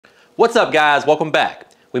What's up, guys? Welcome back.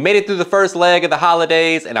 We made it through the first leg of the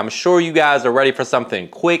holidays, and I'm sure you guys are ready for something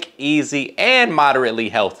quick, easy, and moderately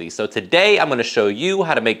healthy. So today I'm going to show you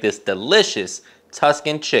how to make this delicious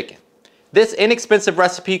Tuscan chicken. This inexpensive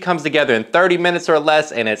recipe comes together in 30 minutes or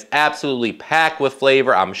less, and it's absolutely packed with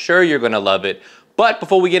flavor. I'm sure you're going to love it. But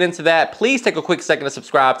before we get into that, please take a quick second to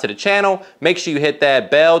subscribe to the channel. Make sure you hit that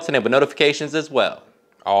bell to enable notifications as well.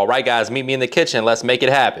 All right, guys, meet me in the kitchen. Let's make it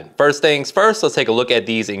happen. First things first, let's take a look at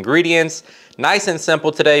these ingredients. Nice and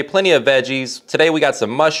simple today, plenty of veggies. Today we got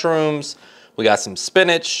some mushrooms, we got some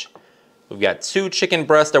spinach, we've got 2 chicken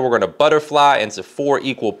breasts that we're gonna butterfly into 4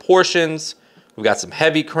 equal portions. We've got some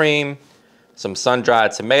heavy cream, some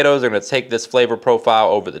sun-dried tomatoes. We're gonna take this flavor profile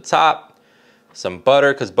over the top. Some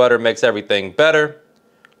butter, because butter makes everything better.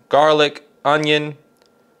 Garlic, onion,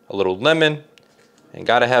 a little lemon, and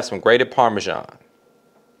gotta have some grated parmesan.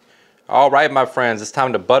 All right, my friends, it's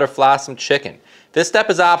time to butterfly some chicken. This step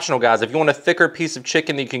is optional, guys. If you want a thicker piece of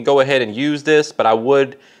chicken, you can go ahead and use this, but I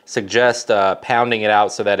would suggest pounding it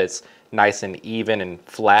out so that it's nice and even and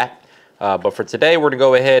flat. But for today, we're gonna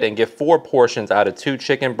go ahead and get 4 portions out of 2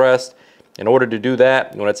 chicken breasts. In order to do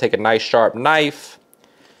that, you wanna take a nice sharp knife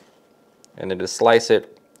and then just slice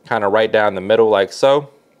it kind of right down the middle like so.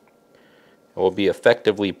 We'll be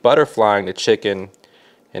effectively butterflying the chicken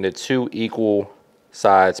into 2 equal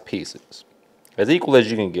size pieces, as equal as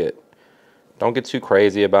you can get. Don't get too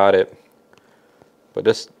crazy about it, but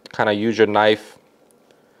just kind of use your knife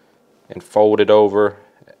and fold it over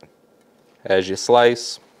as you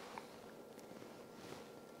slice,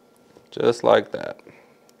 just like that.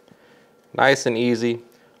 Nice and easy.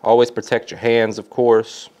 Always protect your hands, of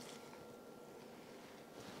course.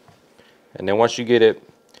 And then once you get it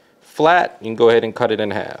flat, you can go ahead and cut it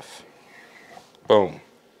in half. Boom.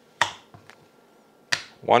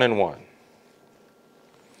 1 and 1.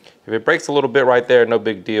 If it breaks a little bit right there, no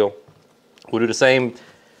big deal. We'll do the same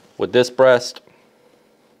with this breast.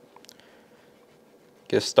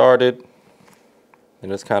 Get started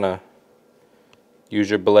and just kind of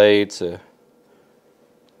use your blade to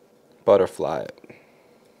butterfly it.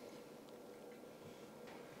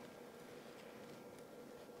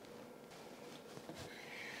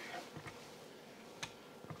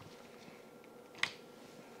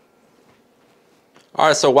 All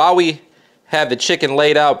right, so while we have the chicken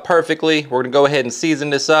laid out perfectly, we're gonna go ahead and season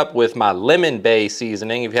this up with my lemon bay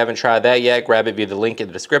seasoning. If you haven't tried that yet, grab it via the link in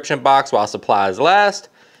the description box while supplies last,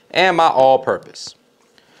 and my all-purpose.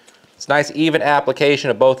 It's nice even application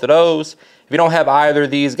of both of those. If you don't have either of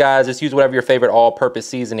these, guys, just use whatever your favorite all-purpose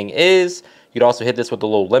seasoning is. You'd also hit this with a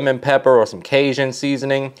little lemon pepper or some Cajun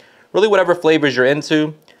seasoning. Really whatever flavors you're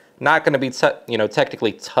into. Not gonna be,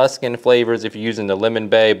 technically Tuscan flavors if you're using the lemon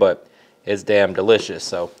bay, but it's damn delicious,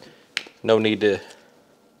 so no need to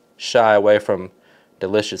shy away from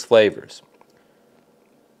delicious flavors.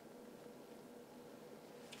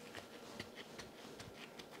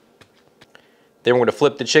 Then we're going to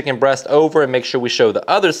flip the chicken breast over and make sure we show the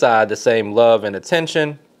other side the same love and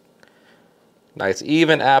attention. Nice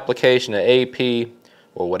even application of AP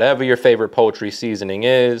or whatever your favorite poultry seasoning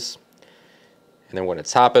is. And then we're going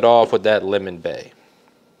to top it off with that lemon bay.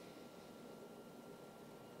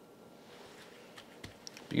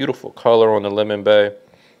 Beautiful color on the lemon bay.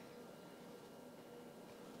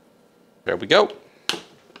 There we go.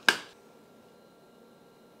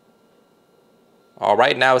 All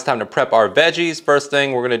right, now it's time to prep our veggies. First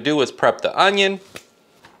thing we're gonna do is prep the onion.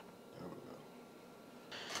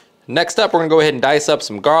 Next up, we're gonna go ahead and dice up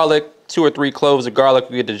some garlic. 2 or 3 cloves of garlic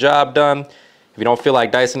will get the job done. If you don't feel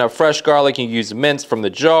like dicing up fresh garlic, you can use minced from the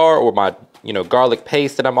jar or my garlic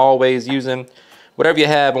paste that I'm always using. Whatever you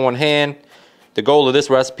have on hand. The goal of this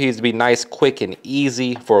recipe is to be nice, quick, and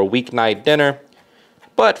easy for a weeknight dinner.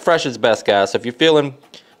 But fresh is best, guys. So if you're feeling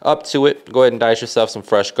up to it, go ahead and dice yourself some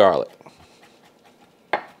fresh garlic.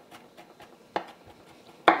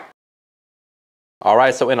 All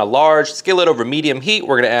right, so in a large skillet over medium heat,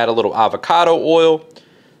 we're gonna add a little avocado oil.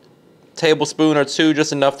 Tablespoon or 2,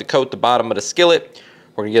 just enough to coat the bottom of the skillet.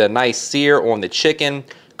 We're gonna get a nice sear on the chicken.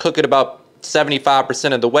 Cook it about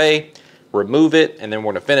 75% of the way. Remove it, and then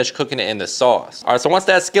we're gonna finish cooking it in the sauce. All right, so once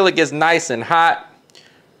that skillet gets nice and hot,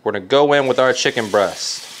 we're gonna go in with our chicken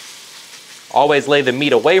breast. Always lay the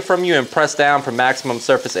meat away from you and press down for maximum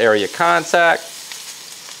surface area contact.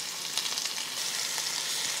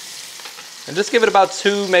 And just give it about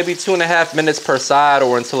 2, maybe 2.5 minutes per side,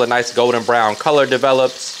 or until a nice golden brown color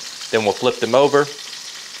develops. Then we'll flip them over.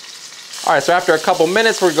 All right, so after a couple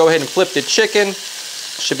minutes, we'll go ahead and flip the chicken.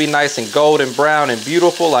 Should be nice and golden brown and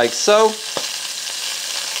beautiful like so.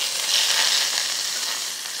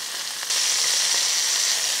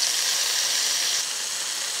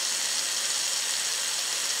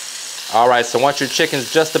 All right, so once your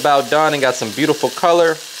chicken's just about done and got some beautiful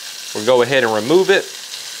color, we'll go ahead and remove it.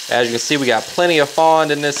 As you can see, we got plenty of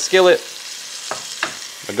fond in this skillet.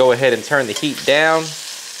 We'll go ahead and turn the heat down.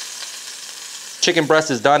 Chicken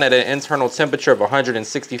breast is done at an internal temperature of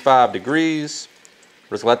 165 degrees.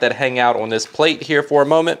 Just let that hang out on this plate here for a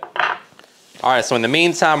moment. All right, so in the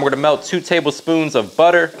meantime, we're gonna melt 2 tablespoons of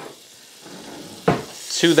butter.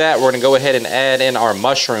 To that, we're gonna go ahead and add in our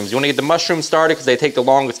mushrooms. You wanna get the mushrooms started because they take the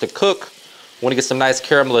longest to cook. You wanna get some nice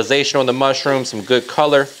caramelization on the mushrooms, some good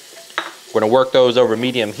color. We're gonna work those over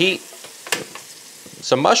medium heat.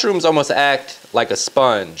 So mushrooms almost act like a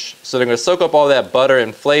sponge. So they're gonna soak up all that butter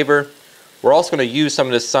and flavor. We're also gonna use some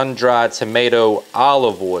of this sun-dried tomato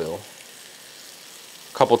olive oil.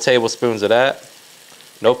 A couple tablespoons of that.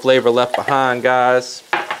 No flavor left behind, guys.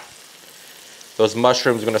 Those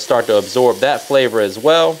mushrooms are gonna start to absorb that flavor as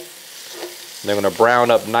well. And they're gonna brown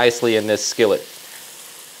up nicely in this skillet.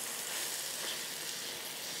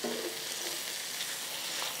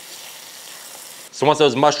 So once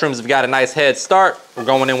those mushrooms have got a nice head start, we're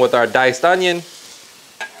going in with our diced onion.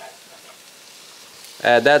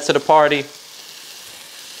 Add that to the party.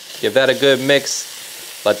 Give that a good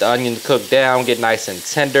mix. Let the onion cook down, get nice and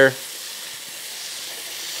tender.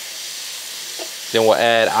 Then we'll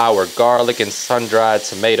add our garlic and sun-dried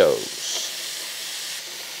tomatoes.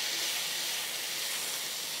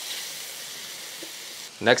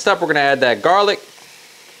 Next up, we're gonna add that garlic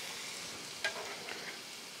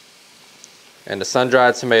and the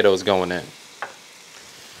sun-dried tomatoes going in.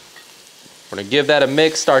 We're gonna give that a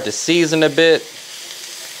mix, start to season a bit.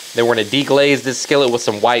 Then we're gonna deglaze this skillet with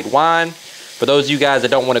some white wine. For those of you guys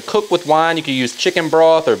that don't wanna cook with wine, you can use chicken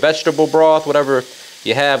broth or vegetable broth, whatever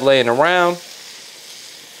you have laying around.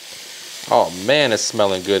 Oh man, it's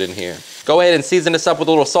smelling good in here. Go ahead and season this up with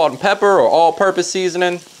a little salt and pepper or all-purpose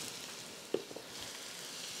seasoning.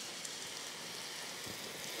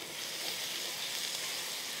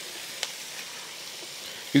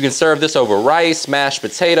 You can serve this over rice, mashed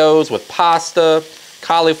potatoes, with pasta,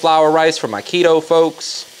 cauliflower rice for my keto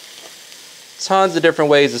folks. Tons of different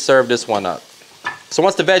ways to serve this one up. So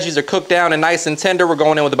once the veggies are cooked down and nice and tender, we're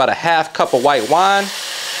going in with about a half cup of white wine.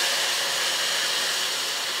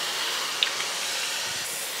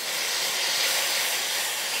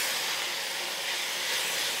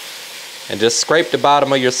 And just scrape the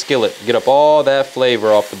bottom of your skillet. Get up all that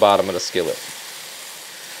flavor off the bottom of the skillet.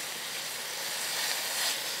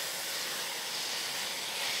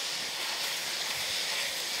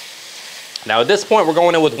 Now at this point, we're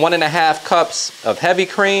going in with 1.5 cups of heavy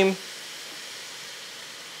cream.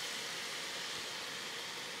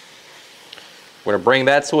 We're gonna bring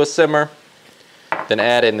that to a simmer. Then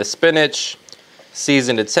add in the spinach,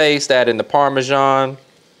 season to taste, add in the parmesan.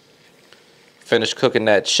 Finish cooking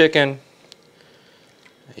that chicken.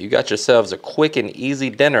 You got yourselves a quick and easy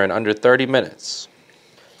dinner in under 30 minutes.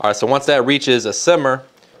 All right, so once that reaches a simmer,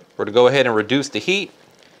 we're gonna go ahead and reduce the heat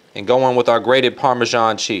and go on with our grated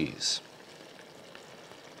Parmesan cheese.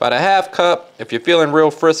 About a half cup. If you're feeling real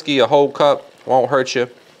frisky, a whole cup won't hurt you.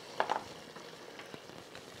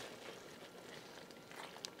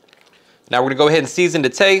 Now we're gonna go ahead and season to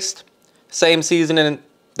taste. Same seasoning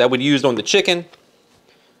that we used on the chicken.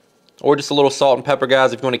 Or just a little salt and pepper,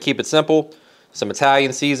 guys, if you wanna keep it simple. Some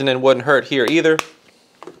Italian seasoning wouldn't hurt here either.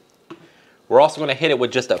 We're also gonna hit it with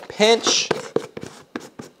just a pinch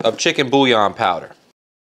of chicken bouillon powder,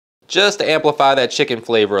 just to amplify that chicken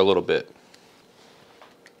flavor a little bit.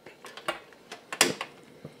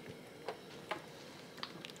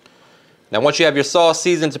 Now once you have your sauce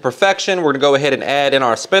seasoned to perfection, we're gonna go ahead and add in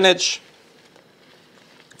our spinach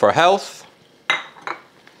for health.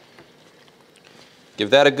 Give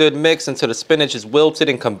that a good mix until the spinach is wilted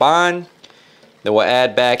and combined. Then we'll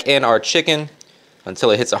add back in our chicken until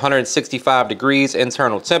it hits 165 degrees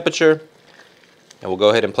internal temperature. And we'll go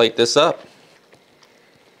ahead and plate this up.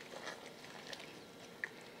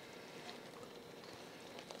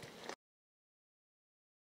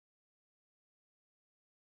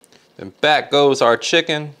 Then back goes our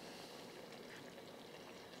chicken.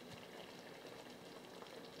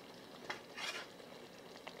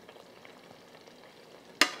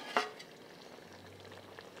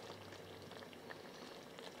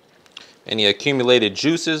 Any accumulated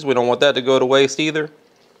juices, we don't want that to go to waste either.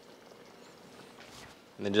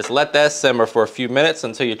 And then just let that simmer for a few minutes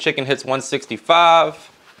until your chicken hits 165.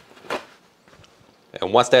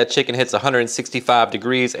 And once that chicken hits 165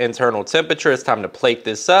 degrees internal temperature, it's time to plate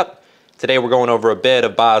this up. Today we're going over a bed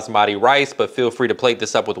of basmati rice, but feel free to plate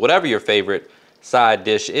this up with whatever your favorite side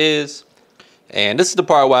dish is. And this is the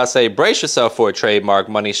part where I say, brace yourself for a trademark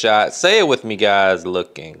money shot. Say it with me, guys.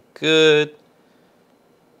 Looking good.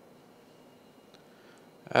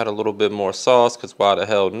 Add a little bit more sauce, because why the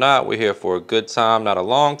hell not? We're here for a good time, not a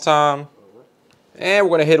long time. And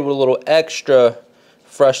we're gonna hit it with a little extra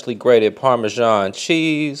freshly grated Parmesan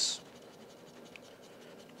cheese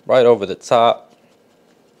right over the top.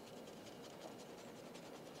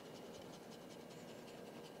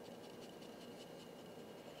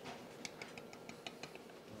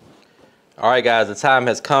 All right, guys, the time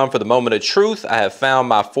has come for the moment of truth. I have found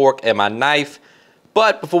my fork and my knife.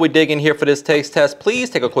 But before we dig in here for this taste test, please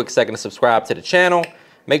take a quick second to subscribe to the channel.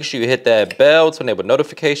 Make sure you hit that bell to enable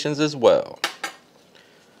notifications as well.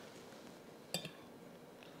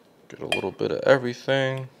 Get a little bit of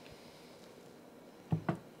everything.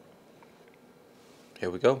 Here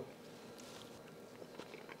we go.